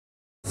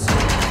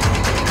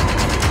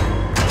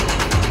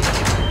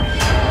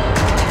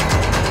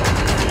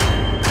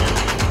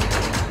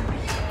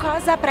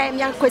cosa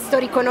premia questo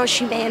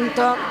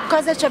riconoscimento?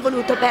 Cosa ci è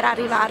voluto per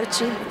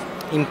arrivarci?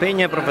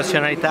 Impegno e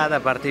professionalità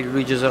da parte di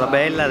Luigi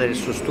Isolabella, del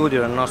suo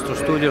studio, del nostro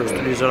studio, lo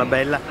studio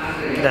Isolabella,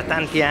 che da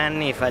tanti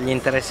anni fa gli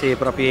interessi dei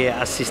propri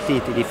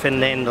assistiti,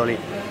 difendendoli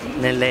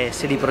nelle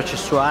sedi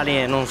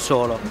processuali e non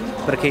solo,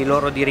 perché i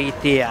loro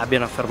diritti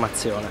abbiano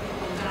affermazione.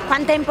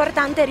 Quanto è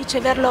importante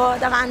riceverlo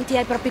davanti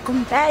ai propri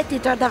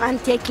competitor,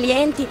 davanti ai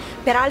clienti,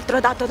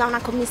 peraltro dato da una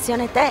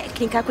commissione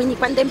tecnica, quindi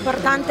quanto è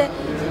importante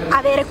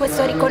avere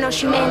questo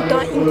riconoscimento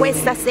in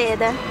questa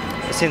sede?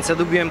 Senza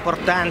dubbio è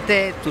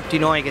importante, tutti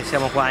noi che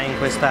siamo qua in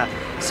questa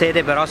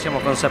sede però siamo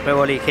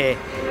consapevoli che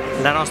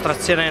la nostra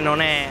azione non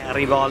è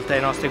rivolta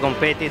ai nostri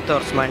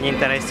competitors ma agli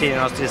interessi dei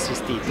nostri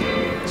assistiti.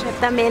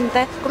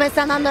 Certamente. Come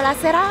sta andando la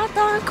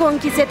serata? Con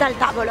chi siete al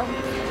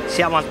tavolo?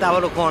 Siamo al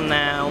tavolo con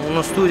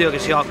uno studio che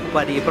si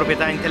occupa di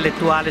proprietà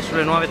intellettuale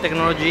sulle nuove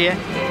tecnologie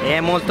e è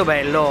molto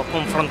bello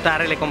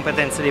confrontare le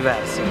competenze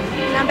diverse.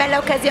 Una bella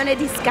occasione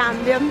di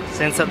scambio.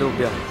 Senza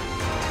dubbio.